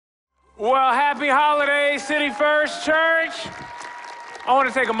Well, happy holidays, City First Church. I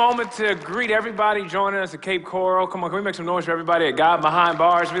want to take a moment to greet everybody joining us at Cape Coral. Come on, can we make some noise for everybody at God Behind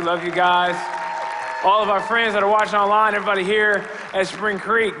Bars? We love you guys. All of our friends that are watching online, everybody here at Spring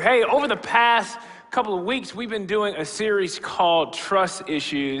Creek. Hey, over the past couple of weeks, we've been doing a series called Trust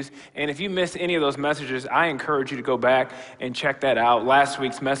Issues. And if you missed any of those messages, I encourage you to go back and check that out. Last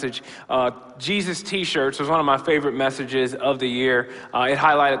week's message, Jesus T-shirts, was one of my favorite messages of the year. It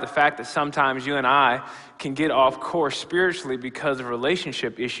highlighted the fact that sometimes you and I can get off course spiritually because of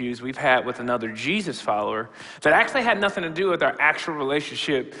relationship issues we've had with another Jesus follower that actually had nothing to do with our actual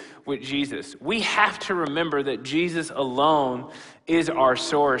relationship with Jesus. We have to remember that Jesus alone is our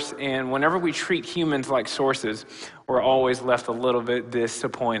source, and whenever we treat humans like sources, we're always left a little bit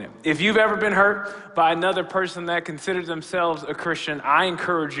disappointed. If you've ever been hurt by another person that considers themselves a Christian, I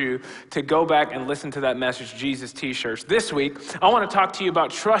encourage you to go back and listen to that message, Jesus T-shirts. This week, I want to talk to you about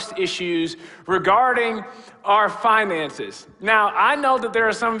trust issues regarding our finances. Now, I know that there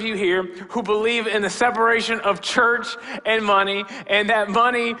are some of you here who believe in the separation of church and money, and that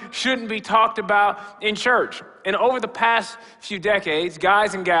money shouldn't be talked about in church. And over the past few decades,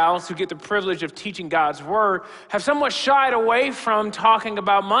 guys and gals who get the privilege of teaching God's word have somewhat shied away from talking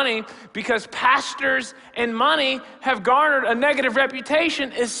about money because pastors and money have garnered a negative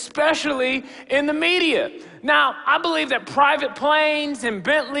reputation, especially in the media. Now, I believe that private planes and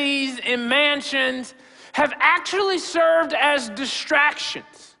Bentleys and mansions have actually served as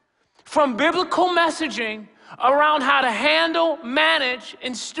distractions from biblical messaging around how to handle, manage,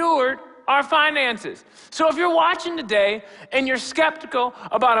 and steward our finances. So if you're watching today and you're skeptical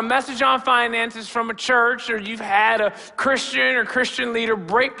about a message on finances from a church, or you've had a Christian or Christian leader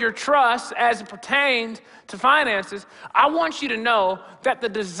break your trust as it pertains to finances, I want you to know that the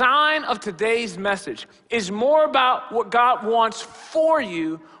design of today's message is more about what God wants for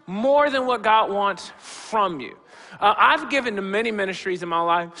you more than what God wants from you. I've given to many ministries in my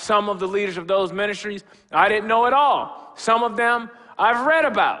life. Some of the leaders of those ministries I didn't know at all. Some of them I've read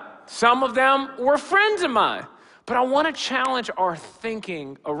about. Some of them were friends of mine. But I want to challenge our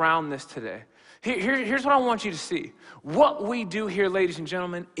thinking around this today. Here's what I want you to see. What we do here, ladies and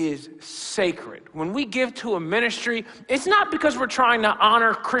gentlemen, is sacred. When we give to a ministry, it's not because we're trying to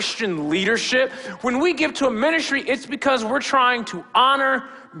honor Christian leadership. When we give to a ministry, it's because we're trying to honor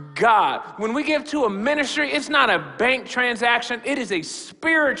God. When we give to a ministry, it's not a bank transaction. It is a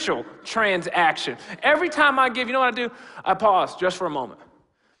spiritual transaction. Every time I give, you know what I do? I pause just for a moment.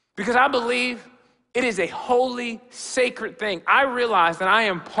 Because I believe it is a holy, sacred thing. I realize that I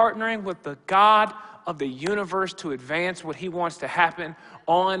am partnering with the God of the universe to advance what he wants to happen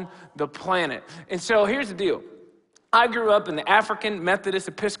on the planet. And so here's the deal. I grew up in the African Methodist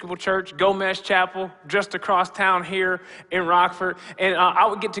Episcopal Church, Gomez Chapel, just across town here in Rockford. And I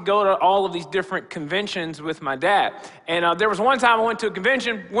would get to go to all of these different conventions with my dad. And there was one time I went to a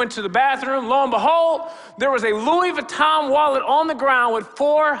convention, went to the bathroom, lo and behold, there was a Louis Vuitton wallet on the ground with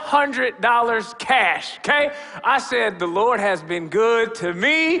 $400 cash, okay? I said, the Lord has been good to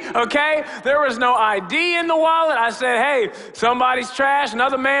me, okay? There was no ID in the wallet. I said, hey, somebody's trash,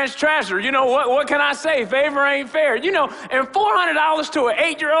 another man's trash. Or you know what can I say? Favor ain't fair. You know, and $400 to an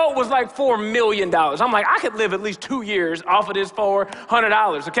 8-year-old was like $4 million. I'm like, I could live at least 2 years off of this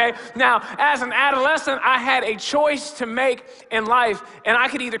 $400, okay? Now, as an adolescent, I had a choice to make in life, and I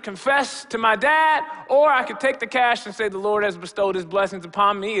could either confess to my dad, or I could take the cash and say, the Lord has bestowed his blessings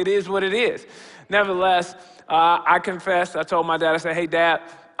upon me. It is what it is. Nevertheless, I confessed. I told my dad, I said, hey, Dad,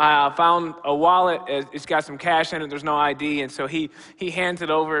 I found a wallet. It's got some cash in it. There's no ID. And so he hands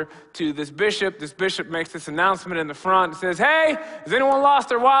it over to this bishop. This bishop makes this announcement in the front. It says, hey, has anyone lost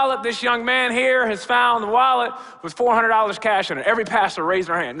their wallet? This young man here has found the wallet with $400 cash in it. Every pastor raised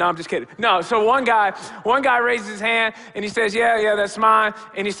their hand. No, I'm just kidding. No, so one guy raises his hand and he says, yeah, that's mine.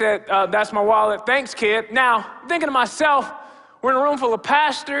 And he said, that's my wallet. Thanks, kid. Now, thinking to myself, we're in a room full of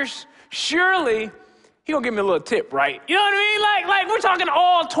pastors. Surely he gonna give me a little tip, right? You know what I mean? Like we're talking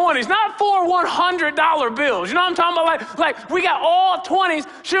all 20s, not 4 $100 bills. You know what I'm talking about? Like we got all 20s.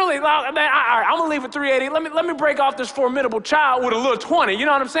 Surely, man, all right, I'm gonna leave with 380. Let me break off this formidable child with a little 20. You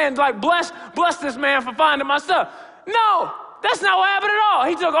know what I'm saying? Like bless this man for finding my stuff. No, that's not what happened at all.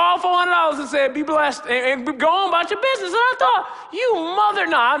 He took all $400 and said, be blessed and go on about your business. And I thought, you mother,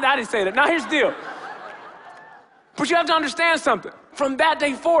 no, I didn't say that. Now here's the deal. But you have to understand something. From that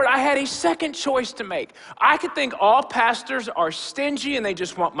day forward, I had a second choice to make. I could think all pastors are stingy and they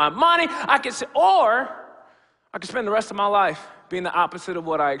just want my money. I could say, or I could spend the rest of my life being the opposite of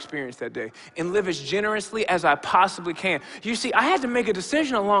what I experienced that day and live as generously as I possibly can. You see, I had to make a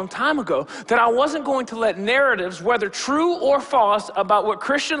decision a long time ago that I wasn't going to let narratives, whether true or false, about what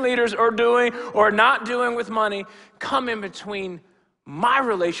Christian leaders are doing or not doing with money come in between my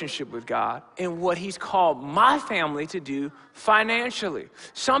relationship with God and what He's called my family to do financially.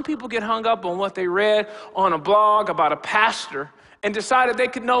 Some people get hung up on what they read on a blog about a pastor and decided they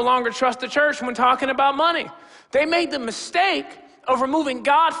could no longer trust the church when talking about money. They made the mistake of removing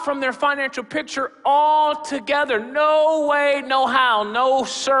God from their financial picture altogether. No way, no how, no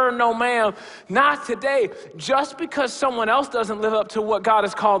sir, no ma'am, not today. Just because someone else doesn't live up to what God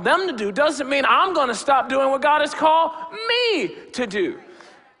has called them to do doesn't mean I'm going to stop doing what God has called me to do.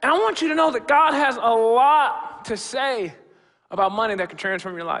 And I want you to know that God has a lot to say about money that can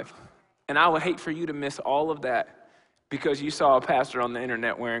transform your life. And I would hate for you to miss all of that because you saw a pastor on the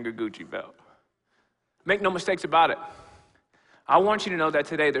internet wearing a Gucci belt. Make no mistakes about it. I want you to know that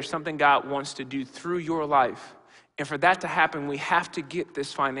today there's something God wants to do through your life. And for that to happen, we have to get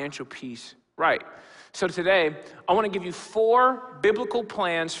this financial piece right. So today, I want to give you 4 biblical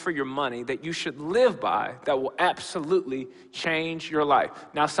plans for your money that you should live by that will absolutely change your life.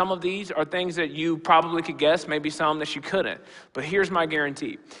 Now, some of these are things that you probably could guess, maybe some that you couldn't. But here's my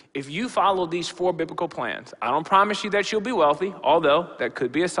guarantee. If you follow these 4 biblical plans, I don't promise you that you'll be wealthy, although that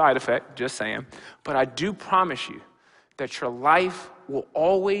could be a side effect, just saying. But I do promise you that your life will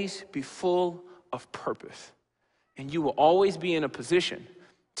always be full of purpose. And you will always be in a position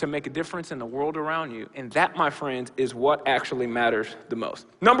to make a difference in the world around you. And that, my friends, is what actually matters the most.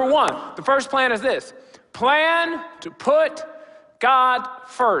 Number 1, the first plan is this. Plan to put God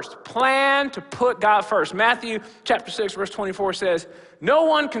first. Plan to put God first. Matthew chapter 6, verse 24 says, "No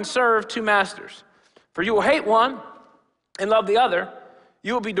one can serve 2 masters, for you will hate one and love the other.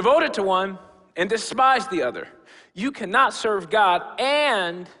 You will be devoted to one and despise the other. You cannot serve God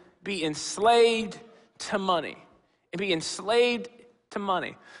and be enslaved to money." And be enslaved to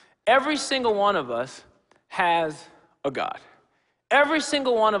money. Every single one of us has a God. Every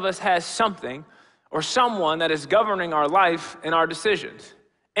single one of us has something or someone that is governing our life and our decisions.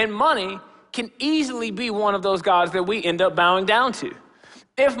 And money can easily be one of those gods that we end up bowing down to.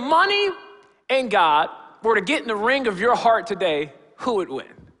 If money and God were to get in the ring of your heart today, who would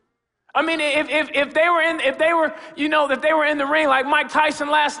win? I mean, if they were in the ring like Mike Tyson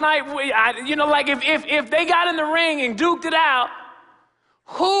last night, if they got in the ring and duked it out,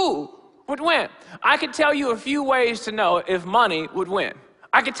 who would win? I could tell you a few ways to know if money would win.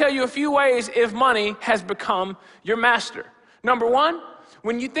 I could tell you a few ways if money has become your master. Number 1,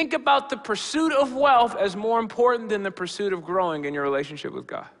 when you think about the pursuit of wealth as more important than the pursuit of growing in your relationship with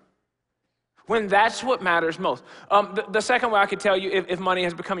God. When that's what matters most. The second way I could tell you if money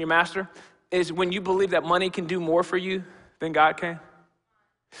has become your master is when you believe that money can do more for you than God can.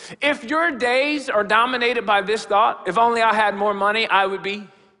 If your days are dominated by this thought, if only I had more money, I would be.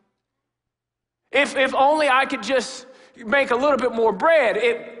 If only I could just make a little bit more bread.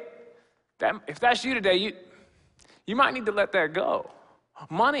 If that's you today, you might need to let that go.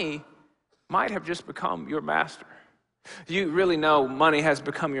 Money might have just become your master. You really know money has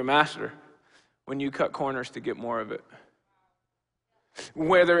become your master when you cut corners to get more of it.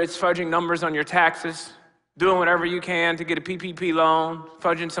 Whether it's fudging numbers on your taxes, doing whatever you can to get a PPP loan,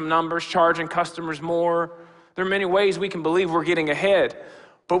 fudging some numbers, charging customers more. There are many ways we can believe we're getting ahead.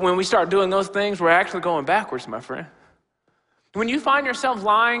 But when we start doing those things, we're actually going backwards, my friend. When you find yourself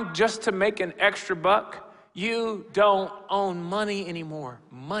lying just to make an extra buck, you don't own money anymore.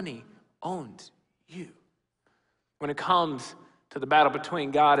 Money owns you. When it comes to the battle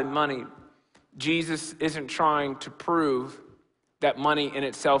between God and money, Jesus isn't trying to prove that money in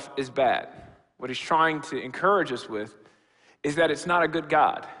itself is bad. What he's trying to encourage us with is that it's not a good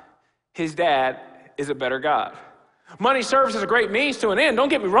God. His dad is a better God. Money serves as a great means to an end, don't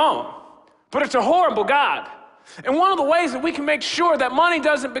get me wrong, but it's a horrible God. And one of the ways that we can make sure that money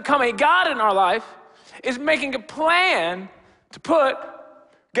doesn't become a God in our life is making a plan to put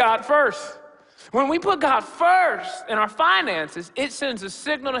God first. When we put God first in our finances, it sends a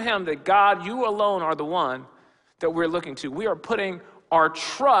signal to him that God, you alone are the one that we're looking to. We are putting our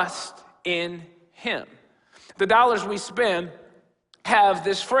trust in him. The dollars we spend have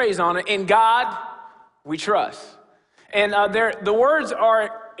this phrase on it: in God we trust. And the words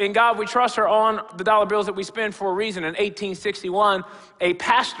are, in God we trust, are on the dollar bills that we spend for a reason. In 1861, a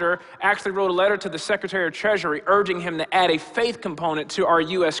pastor actually wrote a letter to the Secretary of Treasury urging him to add a faith component to our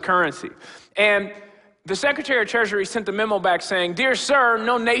U.S. currency. And the Secretary of Treasury sent a memo back saying, "Dear sir,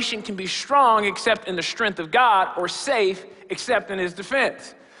 no nation can be strong except in the strength of God, or safe except in his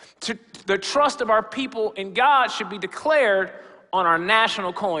defense. The trust of our people in God should be declared on our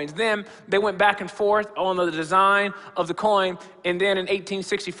national coins. Then they went back and forth on the design of the coin. And then in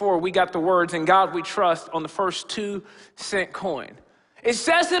 1864, we got the words, "In God we trust," on the first 2-cent coin. It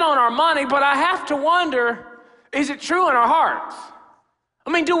says it on our money, but I have to wonder, is it true in our hearts?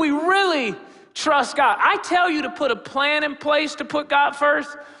 I mean, do we really trust God? I tell you to put a plan in place to put God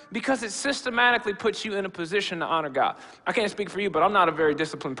first because it systematically puts you in a position to honor God. I can't speak for you, but I'm not a very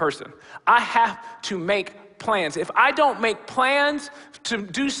disciplined person. I have to make plans. If I don't make plans to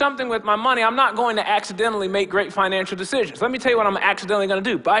do something with my money, I'm not going to accidentally make great financial decisions. Let me tell you what I'm accidentally going to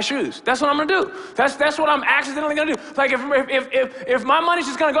do. Buy shoes. That's what I'm going to do. That's what I'm accidentally going to do. Like if my money's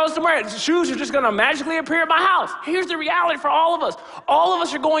just going to go somewhere, shoes are just going to magically appear at my house. Here's the reality for all of us. All of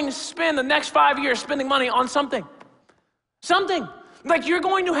us are going to spend the next 5 years spending money on something. Something. Like you're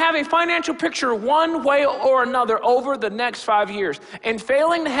going to have a financial picture one way or another over the next 5 years. And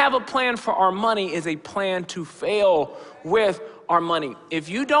failing to have a plan for our money is a plan to fail with our money. If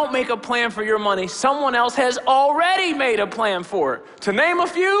you don't make a plan for your money, someone else has already made a plan for it. To name a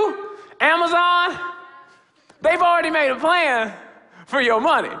few, Amazon, they've already made a plan for your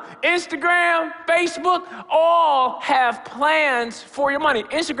money. Instagram, Facebook, all have plans for your money.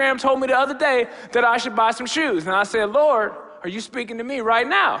 Instagram told me the other day that I should buy some shoes. And I said, Lord, are you speaking to me right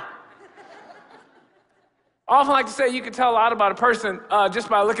now? I often like to say you can tell a lot about a person just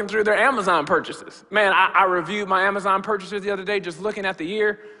by looking through their Amazon purchases. Man, I reviewed my Amazon purchases the other day, just looking at the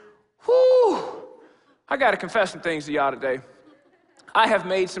year. Whew, I got to confess some things to y'all today. I have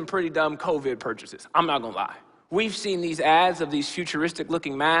made some pretty dumb COVID purchases. I'm not going to lie. We've seen these ads of these futuristic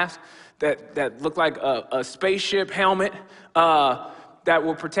looking masks that look like a spaceship helmet, that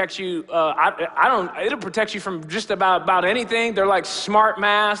will protect you. It'll protect you from just about anything. They're like smart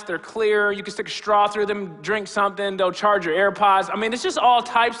masks. They're clear. You can stick a straw through them, drink something. They'll charge your AirPods. I mean, it's just all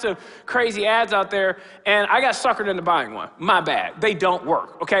types of crazy ads out there. And I got suckered into buying one. My bad. They don't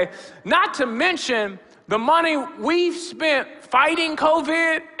work, okay? Not to mention the money we've spent fighting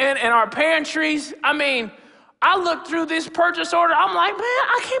COVID and our pantries. I mean, I looked through this purchase order. I'm like, man,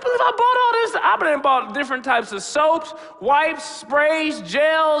 I can't believe I bought all this. I've bought different types of soaps, wipes, sprays,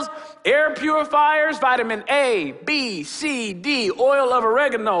 gels, air purifiers, vitamin A, B, C, D, oil of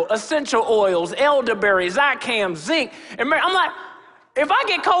oregano, essential oils, elderberry, Zicam, zinc. And I'm like, if I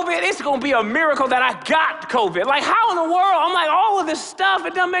get COVID, it's going to be a miracle that I got COVID. Like, how in the world? I'm like, all of this stuff,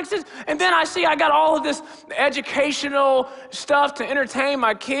 it doesn't make sense. And then I see I got all of this educational stuff to entertain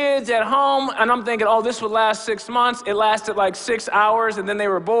my kids at home. And I'm thinking, oh, this would last 6 months. It lasted like 6 hours, and then they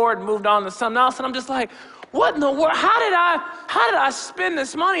were bored and moved on to something else. And I'm just like, what in the world? How did I spend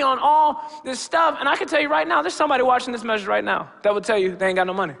this money on all this stuff? And I can tell you right now, there's somebody watching this message right now that would tell you they ain't got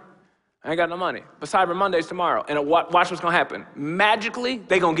no money. I ain't got no money. But Cyber Monday's tomorrow. And watch what's going to happen. Magically,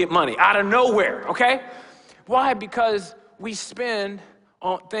 they going to get money out of nowhere, okay? Why? Because we spend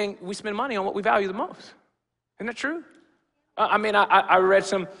money on what we value the most. Isn't that true? I read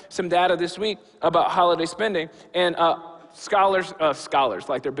some data this week about holiday spending. And scholars,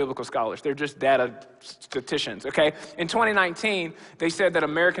 like they're biblical scholars. They're just data statisticians, okay? In 2019, they said that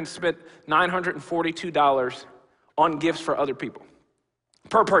Americans spent $942 on gifts for other people.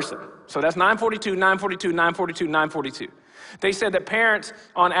 Per person. So that's 942, 942, 942, 942. They said that parents,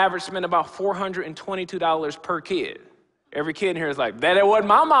 on average, spend about $422 per kid. Every kid in here is like, that wasn't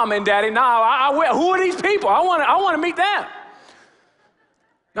my mom and daddy. No, who are these people? I want to meet them.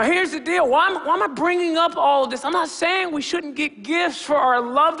 Now, here's the deal. Why am I bringing up all of this? I'm not saying we shouldn't get gifts for our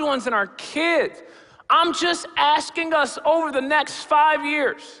loved ones and our kids. I'm just asking us over the next 5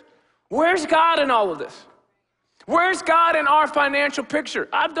 years, where's God in all of this? Where's God in our financial picture?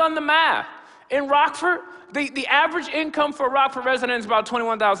 I've done the math. In Rockford, the average income for a Rockford resident is about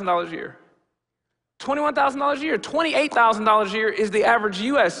 $21,000 a year. $21,000 a year. $28,000 a year is the average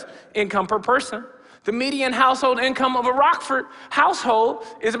U.S. income per person. The median household income of a Rockford household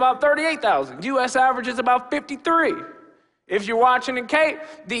is about $38,000. U.S. average is about $53,000. If you're watching in Cape,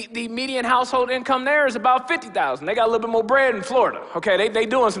 the median household income there is about $50,000. They got a little bit more bread in Florida. Okay, they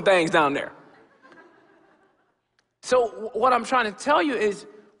doing some things down there. So what I'm trying to tell you is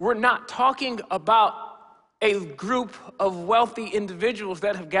we're not talking about a group of wealthy individuals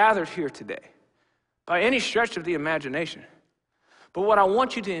that have gathered here today by any stretch of the imagination. But what I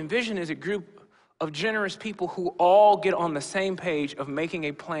want you to envision is a group of generous people who all get on the same page of making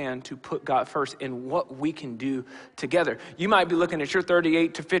a plan to put God first in what we can do together. You might be looking at your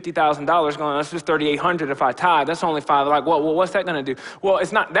 $38,000 to $50,000 going, that's just $3,800 if I tithe. That's only $5. Like, well, what's that going to do? Well,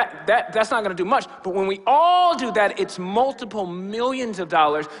 it's not that's not going to do much. But when we all do that, it's multiple millions of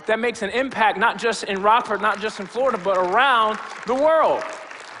dollars that makes an impact, not just in Rockford, not just in Florida, but around the world.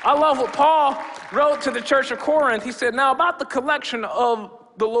 I love what Paul wrote to the church of Corinth. He said, now about the collection of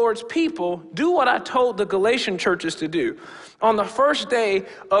the Lord's people, do what I told the Galatian churches to do. On the first day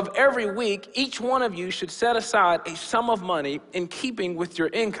of every week, each one of you should set aside a sum of money in keeping with your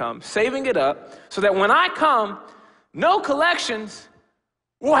income, saving it up so that when I come, no collections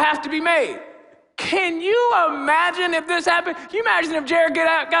will have to be made. Can you imagine if this happened? Can you imagine if Jared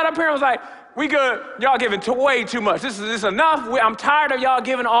got up here and was like, we good, y'all giving way too much. This is enough. I'm tired of y'all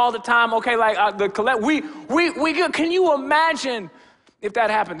giving all the time. Okay, like we good. Can you imagine if that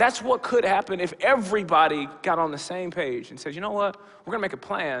happened? That's what could happen if everybody got on the same page and said, you know what? We're gonna make a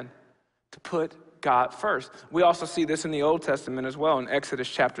plan to put God first. We also see this in the Old Testament as well in Exodus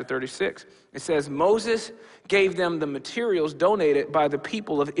chapter 36. It says, Moses gave them the materials donated by the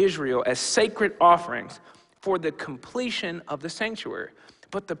people of Israel as sacred offerings for the completion of the sanctuary.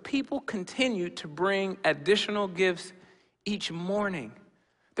 But the people continued to bring additional gifts each morning.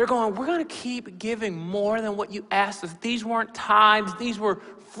 They're going, we're going to keep giving more than what you asked us. These weren't tithes. These were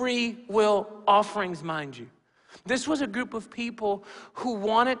free will offerings, mind you. This was a group of people who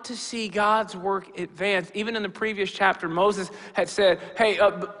wanted to see God's work advance. Even in the previous chapter, Moses had said, hey,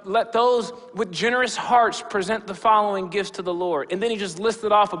 let those with generous hearts present the following gifts to the Lord. And then he just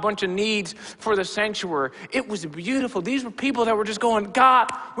listed off a bunch of needs for the sanctuary. It was beautiful. These were people that were just going,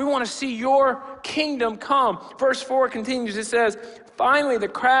 God, we want to see your kingdom come. Verse 4 continues, it says, finally, the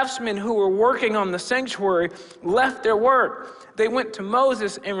craftsmen who were working on the sanctuary left their work. They went to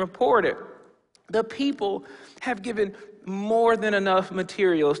Moses and reported, the people have given more than enough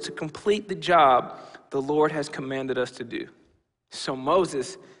materials to complete the job the Lord has commanded us to do. So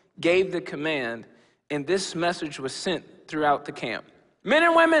Moses gave the command, and this message was sent throughout the camp. Men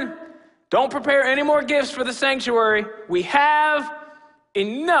and women, don't prepare any more gifts for the sanctuary. We have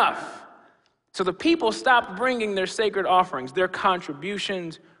enough. So the people stopped bringing their sacred offerings. Their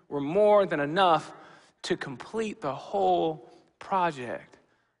contributions were more than enough to complete the whole project.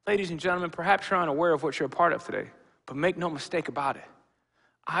 Ladies and gentlemen, perhaps you're unaware of what you're a part of today, but make no mistake about it.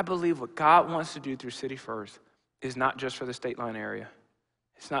 I believe what God wants to do through City First is not just for the State Line area.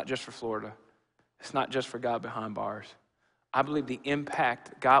 It's not just for Florida. It's not just for God Behind Bars. I believe the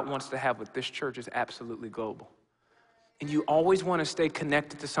impact God wants to have with this church is absolutely global. And you always want to stay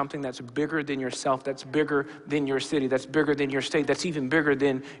connected to something that's bigger than yourself, that's bigger than your city, that's bigger than your state, that's even bigger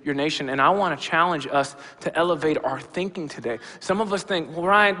than your nation. And I want to challenge us to elevate our thinking today. Some of us think, well,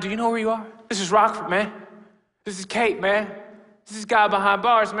 Ryan, do you know where you are? This is Rockford, man. This is Cape, man. This is God Behind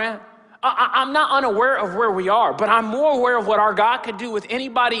Bars, man. I'm not unaware of where we are, but I'm more aware of what our God could do with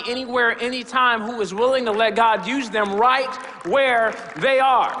anybody, anywhere, anytime who is willing to let God use them right where they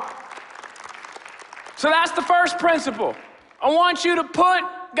are. So that's the first principle. I want you to put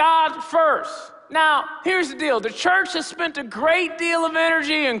God first. Now, here's the deal. The church has spent a great deal of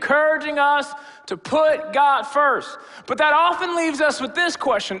energy encouraging us to put God first. But that often leaves us with this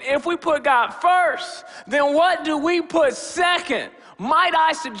question. If we put God first, then what do we put second? Might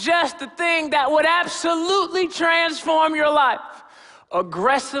I suggest the thing that would absolutely transform your life?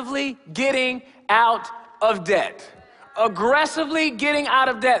 Aggressively getting out of debt. Aggressively getting out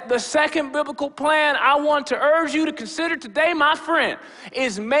of debt. The second biblical plan I want to urge you to consider today, my friend,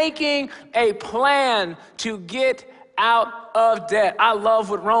 is making a plan to get out of debt. I love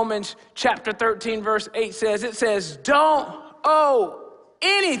what Romans chapter 13 verse 8 says. It says, don't owe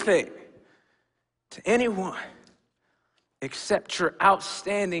anything to anyone except your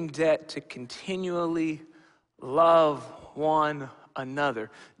outstanding debt to continually love one another.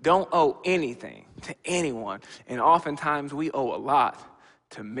 Don't owe anything to anyone. And oftentimes we owe a lot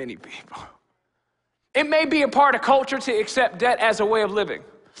to many people. It may be a part of culture to accept debt as a way of living,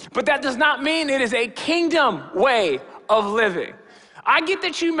 but that does not mean it is a kingdom way of living. I get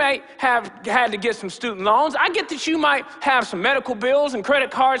that you may have had to get some student loans. I get that you might have some medical bills and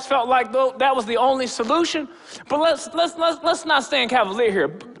credit cards felt like that was the only solution. But let's not stand cavalier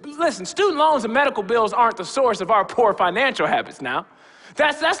here. Listen, student loans and medical bills aren't the source of our poor financial habits now.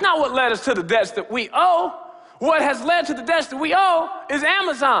 That's not what led us to the debts that we owe. What has led to the debts that we owe is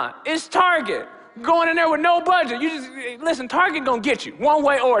Amazon, it's Target. Going in there with no budget. Listen, Target gonna get you one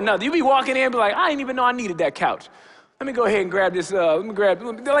way or another. You be walking in and be like, I didn't even know I needed that couch. Let me go ahead and grab this,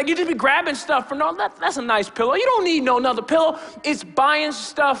 you just be grabbing stuff for that's a nice pillow. You don't need no another pillow. It's buying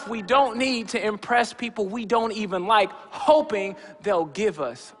stuff we don't need to impress people we don't even like, hoping they'll give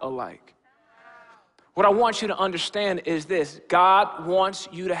us a like. What I want you to understand is this: God wants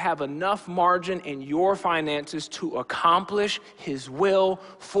you to have enough margin in your finances to accomplish His will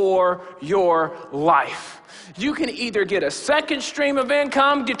for your life. You can either get a second stream of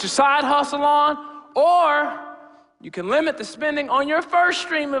income, get your side hustle on, or You can limit the spending on your first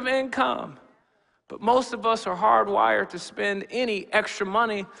stream of income. But most of us are hardwired to spend any extra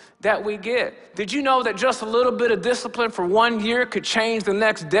money that we get. Did you know that just a little bit of discipline for 1 year could change the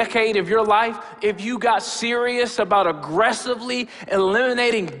next decade of your life if you got serious about aggressively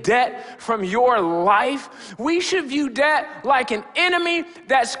eliminating debt from your life? We should view debt like an enemy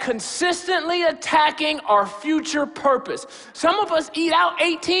that's consistently attacking our future purpose. Some of us eat out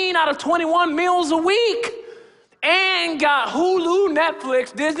 18 out of 21 meals a week. And got Hulu,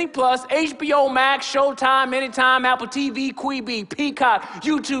 Netflix, Disney Plus, HBO Max, Showtime, Anytime, Apple TV, Quibi, Peacock,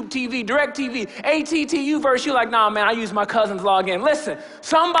 YouTube TV, DirecTV, AT&T, Uverse. You're like, nah, man, I use my cousin's login. Listen,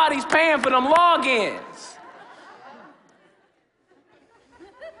 somebody's paying for them logins.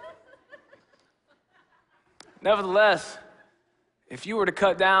 Nevertheless, if you were to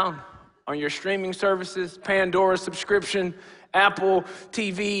cut down on your streaming services, Pandora subscription, Apple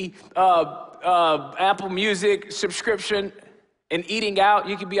TV, Apple Music subscription, and eating out,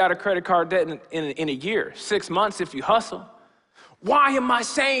 you could be out of credit card debt in a year, 6 months if you hustle. Why am I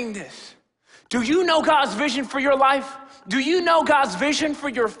saying this? Do you know God's vision for your life? Do you know God's vision for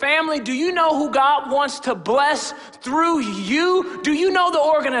your family? Do you know who God wants to bless through you? Do you know the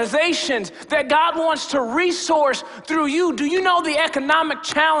organizations that God wants to resource through you? Do you know the economic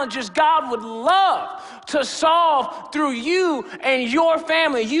challenges God would love to solve through you and your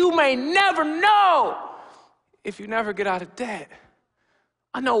family? You may never know if you never get out of debt.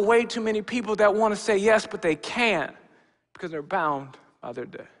 I know way too many people that want to say yes, but they can't because they're bound by their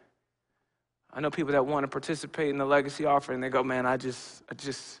debt. I know people that want to participate in the legacy offering, and they go, man, I just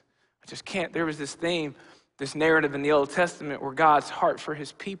can't. There was this theme, this narrative in the Old Testament where God's heart for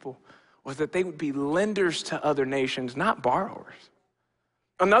his people was that they would be lenders to other nations, not borrowers.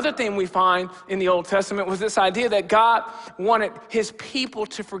 Another thing we find in the Old Testament was this idea that God wanted his people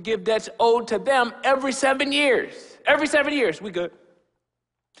to forgive debts owed to them every 7 years. Every 7 years, we good.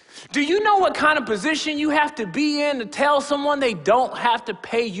 Do you know what kind of position you have to be in to tell someone they don't have to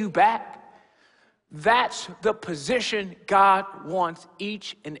pay you back? That's the position God wants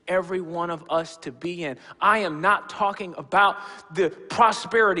each and every one of us to be in. I am not talking about the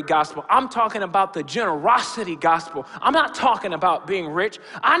prosperity gospel. I'm talking about the generosity gospel. I'm not talking about being rich.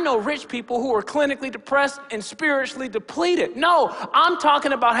 I know rich people who are clinically depressed and spiritually depleted. No, I'm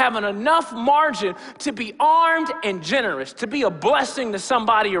talking about having enough margin to be armed and generous, to be a blessing to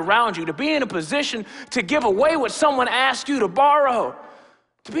somebody around you, to be in a position to give away what someone asks you to borrow.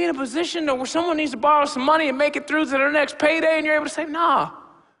 To be in a position where someone needs to borrow some money and make it through to their next payday, and you're able to say, nah,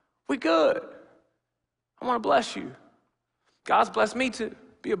 we good. I want to bless you. God's blessed me to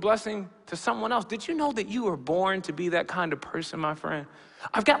be a blessing to someone else. Did you know that you were born to be that kind of person, my friend?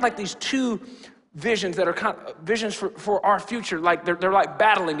 I've got like these two visions that are kind of visions for our future. Like they're like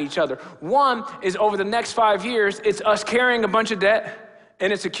battling each other. One is over the next 5 years, it's us carrying a bunch of debt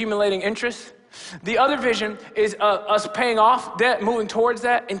and it's accumulating interest. The other vision is us paying off debt, moving towards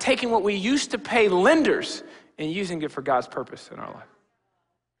that, and taking what we used to pay lenders and using it for God's purpose in our life.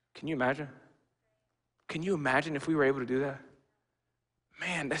 Can you imagine? Can you imagine if we were able to do that?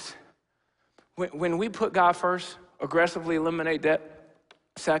 Man, that's when we put God first, aggressively eliminate debt.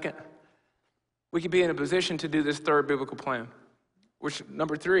 Second, we could be in a position to do this third biblical plan, which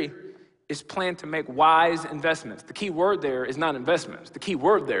number 3 is plan to make wise investments. The key word there is not investments. The key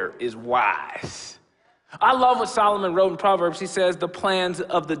word there is wise. I love what Solomon wrote in Proverbs. He says, the plans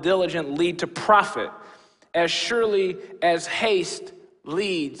of the diligent lead to profit as surely as haste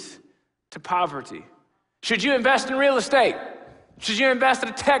leads to poverty. Should you invest in real estate? Should you invest in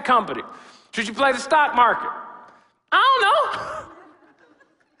a tech company? Should you play the stock market? I don't know.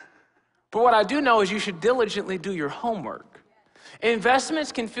 But what I do know is you should diligently do your homework.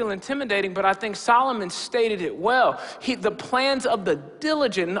 Investments can feel intimidating, but I think Solomon stated it well. The plans of the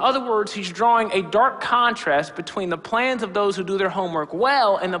diligent, in other words, he's drawing a dark contrast between the plans of those who do their homework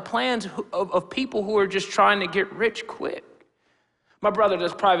well and the plans of people who are just trying to get rich quick. My brother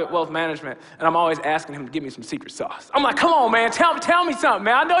does private wealth management, and I'm always asking him to give me some secret sauce. I'm like, come on, man, tell me something,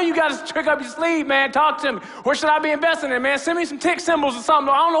 man. I know you got a trick up your sleeve, man. Talk to me. Where should I be investing in, man? Send me some tick symbols or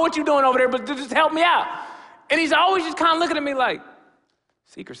something. I don't know what you're doing over there, but just help me out. And he's always just kind of looking at me like,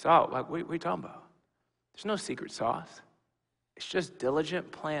 secret sauce? Like, what are you talking about? There's no secret sauce. It's just diligent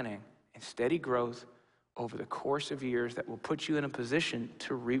planning and steady growth over the course of years that will put you in a position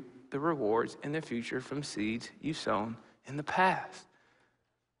to reap the rewards in the future from seeds you've sown in the past.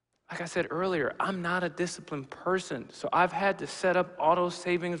 Like I said earlier, I'm not a disciplined person, so I've had to set up auto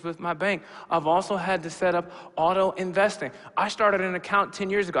savings with my bank. I've also had to set up auto investing. I started an account 10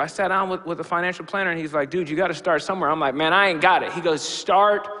 years ago. I sat down with a financial planner, and he's like, dude, you got to start somewhere. I'm like, man, I ain't got it. He goes,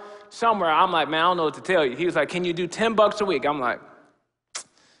 start somewhere. I'm like, man, I don't know what to tell you. He was like, can you do $10 a week? I'm like,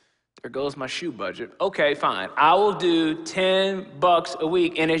 there goes my shoe budget. Okay, fine. I will do $10 a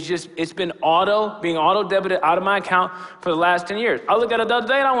week. And it's been being auto debited out of my account for the last 10 years. I looked at it the other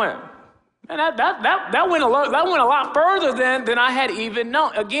day and I went, man, that went a lot further than I had even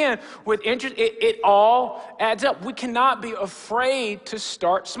known. Again, with interest, it all adds up. We cannot be afraid to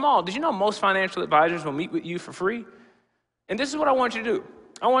start small. Did you know most financial advisors will meet with you for free? And this is what I want you to do.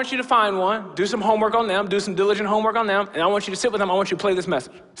 I want you to find one, do some homework on them, do some diligent homework on them, and I want you to sit with them. I want you to play this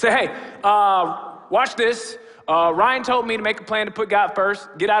message. Say, hey, watch this. Ryan told me to make a plan to put God first,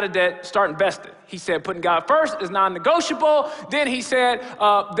 get out of debt, start investing. He said putting God first is non-negotiable. Then he said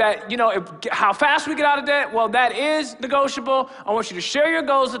that, how fast we get out of debt, well, that is negotiable. I want you to share your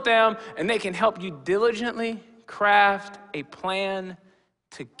goals with them, and they can help you diligently craft a plan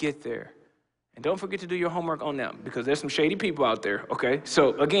to get there. And don't forget to do your homework on them, because there's some shady people out there, okay?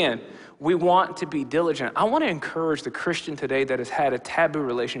 So again, we want to be diligent. I want to encourage the Christian today that has had a taboo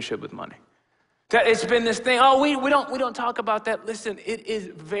relationship with money. That it's been this thing, we don't talk about that. Listen, it is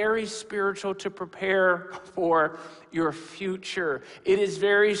very spiritual to prepare for your future. It is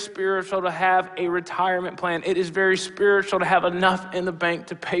very spiritual to have a retirement plan. It is very spiritual to have enough in the bank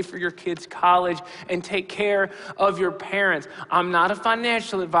to pay for your kids' college and take care of your parents. I'm not a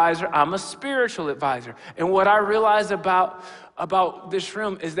financial advisor, I'm a spiritual advisor. And what I realize about this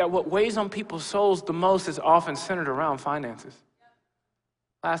room is that what weighs on people's souls the most is often centered around finances.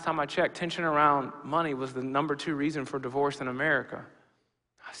 Last time I checked, tension around money was the number 2 reason for divorce in America.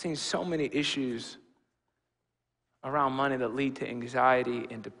 I've seen so many issues around money that lead to anxiety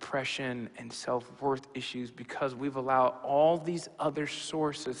and depression and self-worth issues because we've allowed all these other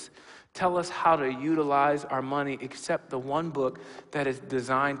sources tell us how to utilize our money, except the one book that is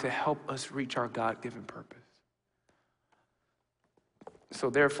designed to help us reach our God-given purpose. So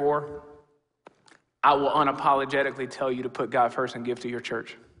therefore, I will unapologetically tell you to put God first and give to your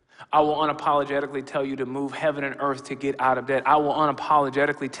church. I will unapologetically tell you to move heaven and earth to get out of debt. I will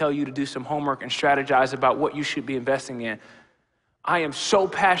unapologetically tell you to do some homework and strategize about what you should be investing in. I am so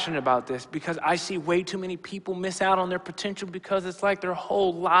passionate about this because I see way too many people miss out on their potential because it's like their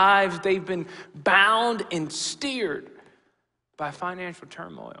whole lives they've been bound and steered by financial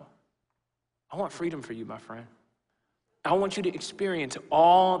turmoil. I want freedom for you, my friend. I want you to experience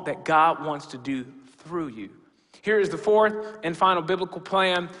all that God wants to do through you. Here is the 4th and final biblical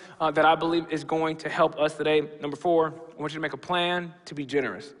plan that I believe is going to help us today. Number 4, I want you to make a plan to be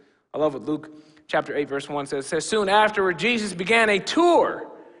generous. I love what Luke chapter 8, verse 1 says. It says, soon afterward, Jesus began a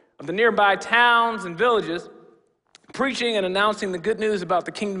tour of the nearby towns and villages, preaching and announcing the good news about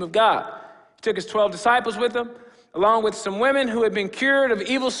the kingdom of God. He took his 12 disciples with him, along with some women who had been cured of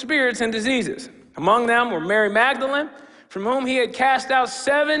evil spirits and diseases. Among them were Mary Magdalene, from whom he had cast out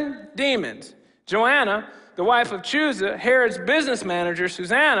 7 demons, Joanna, the wife of Chuza, Herod's business manager,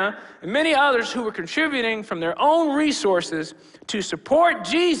 Susanna, and many others who were contributing from their own resources to support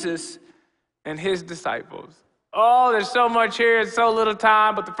Jesus and his disciples. Oh, there's so much here in so little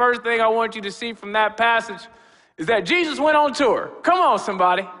time, but the first thing I want you to see from that passage is that Jesus went on tour. Come on,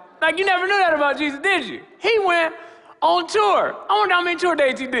 somebody. Like, you never knew that about Jesus, did you? He went on tour. I wonder how many tour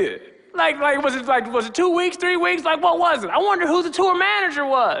dates he did. Was it 2 weeks, 3 weeks? Like, what was it? I wonder who the tour manager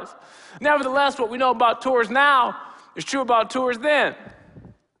was. Nevertheless, what we know about tours now is true about tours then.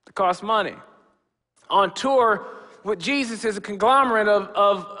 It costs money. On tour with Jesus is a conglomerate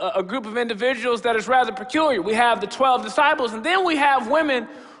of a group of individuals that is rather peculiar. We have the 12 disciples, and then we have women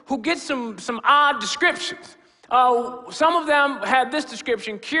who get some odd descriptions. Some of them had this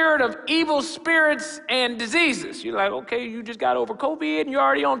description: cured of evil spirits and diseases. You're like, okay, you just got over COVID and you're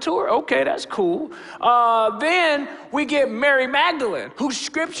already on tour. Okay, that's cool. Then we get Mary Magdalene, who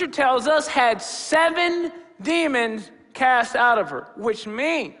scripture tells us had 7 demons cast out of her, which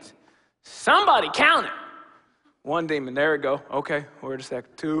means somebody counted. 1 demon, there we go. Okay, wait a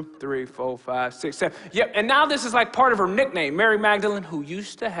second. 2, 3, 4, 5, 6, 7. Yep, and now this is like part of her nickname, Mary Magdalene, who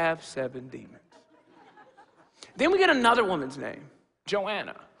used to have 7 demons. Then we get another woman's name,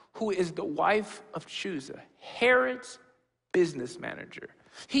 Joanna, who is the wife of Chuza, Herod's business manager.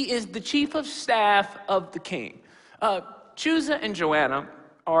 He is the chief of staff of the king. Chuza and Joanna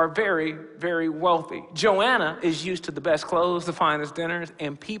are very, very wealthy. Joanna is used to the best clothes, the finest dinners,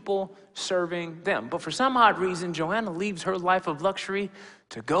 and people serving them. But for some odd reason, Joanna leaves her life of luxury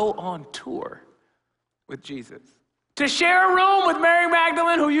to go on tour with Jesus, to share a room with Mary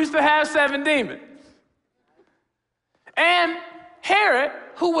Magdalene, who used to have 7 demons. And Herod,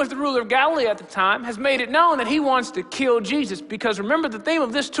 who was the ruler of Galilee at the time, has made it known that he wants to kill Jesus, because remember, the theme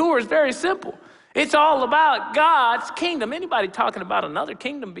of this tour is very simple. It's all about God's kingdom. Anybody talking about another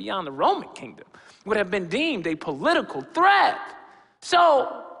kingdom beyond the Roman kingdom would have been deemed a political threat.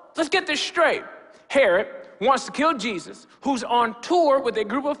 So let's get this straight. Herod wants to kill Jesus, who's on tour with a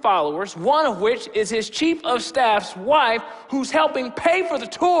group of followers, one of which is his chief of staff's wife, who's helping pay for the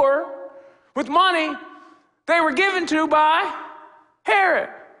tour with money they were given to by Herod.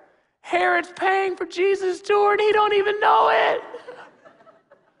 Herod's paying for Jesus' tour and he don't even know it.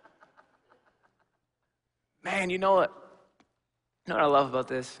 Man, you know what? You know what I love about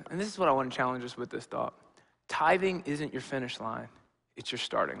this? And this is what I want to challenge us with this thought. Tithing isn't your finish line. It's your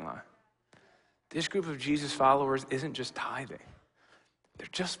starting line. This group of Jesus followers isn't just tithing. They're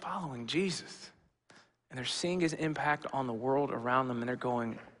just following Jesus. And they're seeing his impact on the world around them, and they're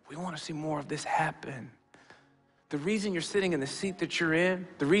going, we want to see more of this happen. The reason you're sitting in the seat that you're in,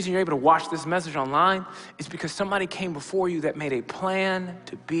 the reason you're able to watch this message online is because somebody came before you that made a plan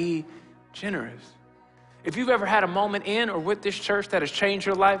to be generous. If you've ever had a moment in or with this church that has changed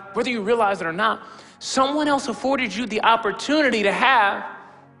your life, whether you realize it or not, someone else afforded you the opportunity to have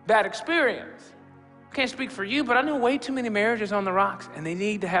that experience. I can't speak for you, but I know way too many marriages on the rocks, and they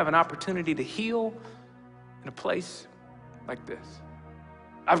need to have an opportunity to heal in a place like this.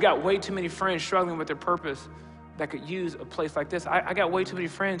 I've got way too many friends struggling with their purpose that could use a place like this. I got way too many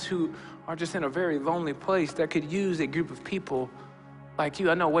friends who are just in a very lonely place that could use a group of people like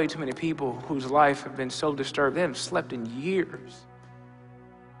you. I know way too many people whose life have been so disturbed, they haven't slept in years.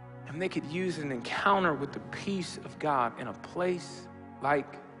 And they could use an encounter with the peace of God in a place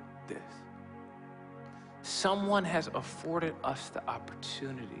like this. Someone has afforded us the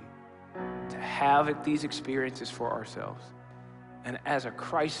opportunity to have these experiences for ourselves. And as a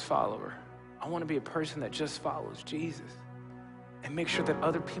Christ follower, I want to be a person that just follows Jesus and make sure that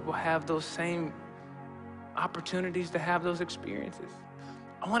other people have those same opportunities to have those experiences.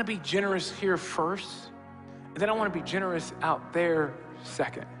 I want to be generous here first, and then I want to be generous out there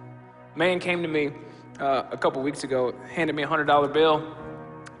second. A man came to me a couple weeks ago, handed me a $100 bill,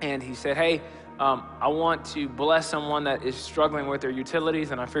 and he said, hey, I want to bless someone that is struggling with their utilities,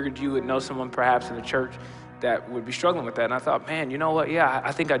 and I figured you would know someone perhaps in the church that would be struggling with that. And I thought, man, you know what? Yeah,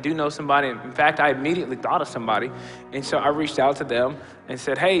 I think I do know somebody. In fact, I immediately thought of somebody. And so I reached out to them and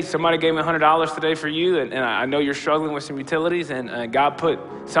said, hey, somebody gave me $100 today for you. And I know you're struggling with some utilities, and God put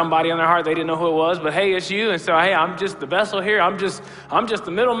somebody on their heart. They didn't know who it was, but hey, it's you. And so, hey, I'm just the vessel here. I'm just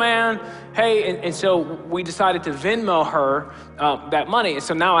the middleman. Hey, and so we decided to Venmo her that money. And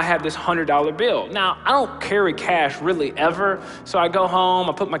so now I have this $100 bill. Now, I don't carry cash really ever. So I go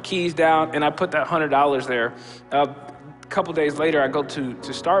home, I put my keys down, and I put that $100 there. A couple days later, I go to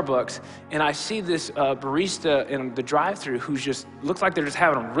Starbucks, and I see this barista in the drive-thru who just looks like they're just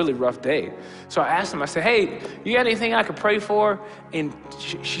having a really rough day. So I asked him, I said, hey, you got anything I could pray for? And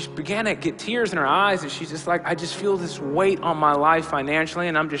she began to get tears in her eyes, and she's just like, I just feel this weight on my life financially,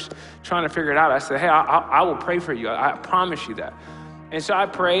 and I'm just trying to figure it out. I said, hey, I will pray for you. I promise you that. And so I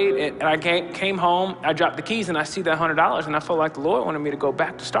prayed, and I came home, I dropped the keys, and I see that $100, and I felt like the Lord wanted me to go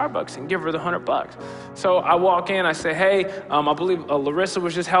back to Starbucks and give her the $100. So I walk in, I say, hey, I believe Larissa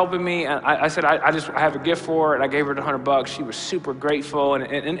was just helping me, and I said, I have a gift for her, and I gave her the $100. She was super grateful, and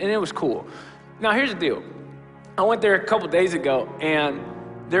it was cool. Now, here's the deal. I went there a couple days ago, and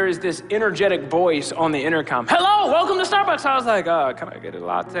there is this energetic voice on the intercom. Hello, welcome to Starbucks. I was like, can I get a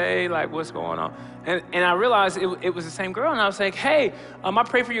latte? Like, what's going on? And I realized it was the same girl. And I was like, hey, I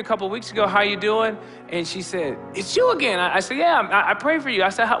prayed for you a couple of weeks ago. How you doing? And she said, it's you again. I said, yeah, I prayed for you. I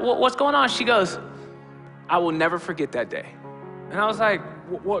said, what's going on? She goes, I will never forget that day. And I was like,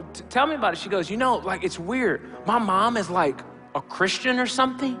 well, tell me about it. She goes, you know, like, it's weird. My mom is like a Christian or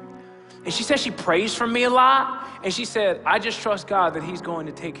something. And she said she prays for me a lot. And she said, I just trust God that he's going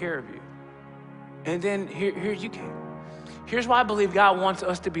to take care of you. And then here you came. Here's why I believe God wants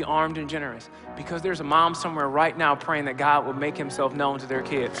us to be armed and generous. Because there's a mom somewhere right now praying that God will make himself known to their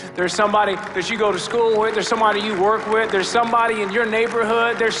kid. There's somebody that you go to school with. There's somebody you work with. There's somebody in your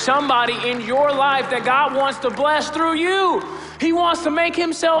neighborhood. There's somebody in your life that God wants to bless through you. He wants to make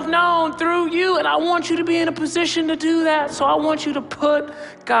himself known through you. And I want you to be in a position to do that. So I want you to put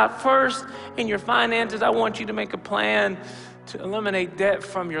God first in your finances. I want you to make a plan to eliminate debt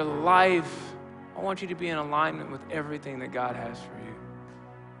from your life. I want you to be in alignment with everything that God has for you.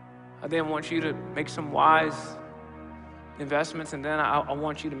 I then want you to make some wise investments, and then I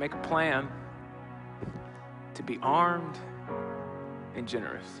want you to make a plan to be armed and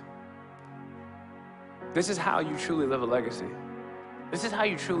generous. This is how you truly live a legacy. This is how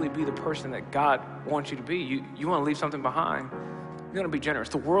you truly be the person that God wants you to be. You want to leave something behind. You're going to be generous.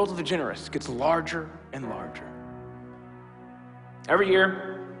 The world of the generous gets larger and larger. Every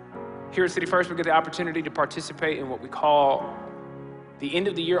year, Here at City First, we get the opportunity to participate in what we call the end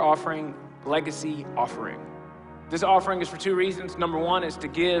of the year offering, legacy offering. This offering is for two reasons. Number one is to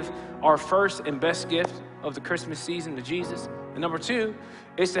give our first and best gift of the Christmas season to Jesus. And number two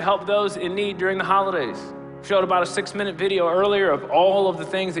is to help those in need during the holidays. Showed about a 6-minute video earlier of all of the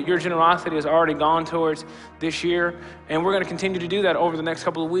things that your generosity has already gone towards this year. And we're going to continue to do that over the next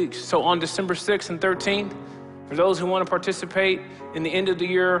couple of weeks. So on December 6th and 13th, for those who want to participate in the end of the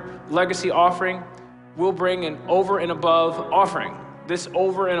year legacy offering, we'll bring an over and above offering. This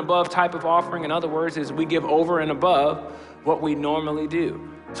over and above type of offering, in other words, is we give over and above what we normally do.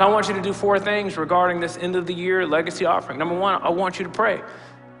 So I want you to do 4 things regarding this end of the year legacy offering. Number one, I want you to pray.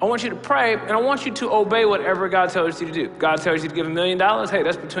 I want you to pray, and I want you to obey whatever God tells you to do. God tells you to give $1 million. Hey,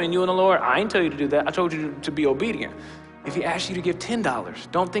 that's between you and the Lord. I ain't tell you to do that. I told you to be obedient. If He asks you to give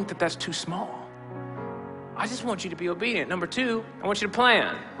 $10, don't think that that's too small. I just want you to be obedient. Number 2, I want you to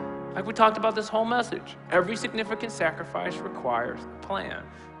plan. Like we talked about this whole message. Every significant sacrifice requires a plan,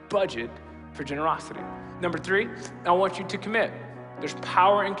 budget for generosity. Number 3, I want you to commit. There's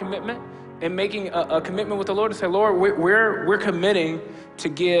power in commitment, and making a commitment with the Lord to say, Lord, we're committing to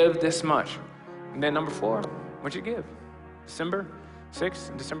give this much. And then number 4, I want you to give. December 6th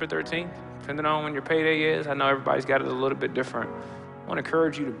and December 13th, depending on when your payday is. I know everybody's got it a little bit different. I want to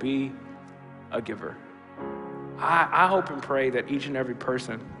encourage you to be a giver. I hope and pray that each and every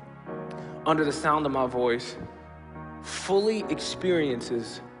person under the sound of my voice fully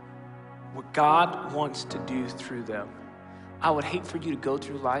experiences what God wants to do through them. I would hate for you to go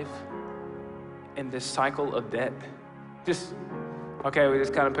through life in this cycle of debt. Okay, we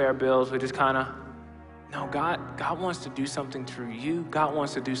just kind of pay our bills. No, God wants to do something through you. God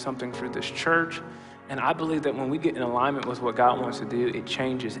wants to do something through this church. And I believe that when we get in alignment with what God wants to do, it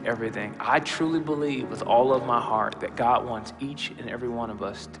changes everything. I truly believe with all of my heart that God wants each and every one of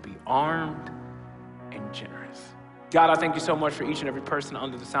us to be armed and generous. God, I thank you so much for each and every person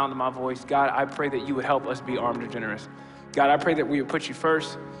under the sound of my voice. God, I pray that you would help us be armed and generous. God, I pray that we would put you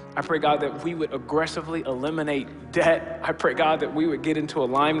first. I pray, God, that we would aggressively eliminate debt. I pray, God, that we would get into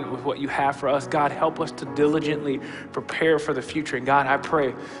alignment with what you have for us. God, help us to diligently prepare for the future. And God, I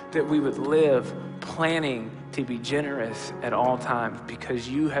pray that we would live planning to be generous at all times because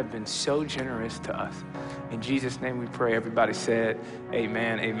you have been so generous to us. In Jesus' name we pray. Everybody said,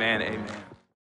 amen, amen, amen.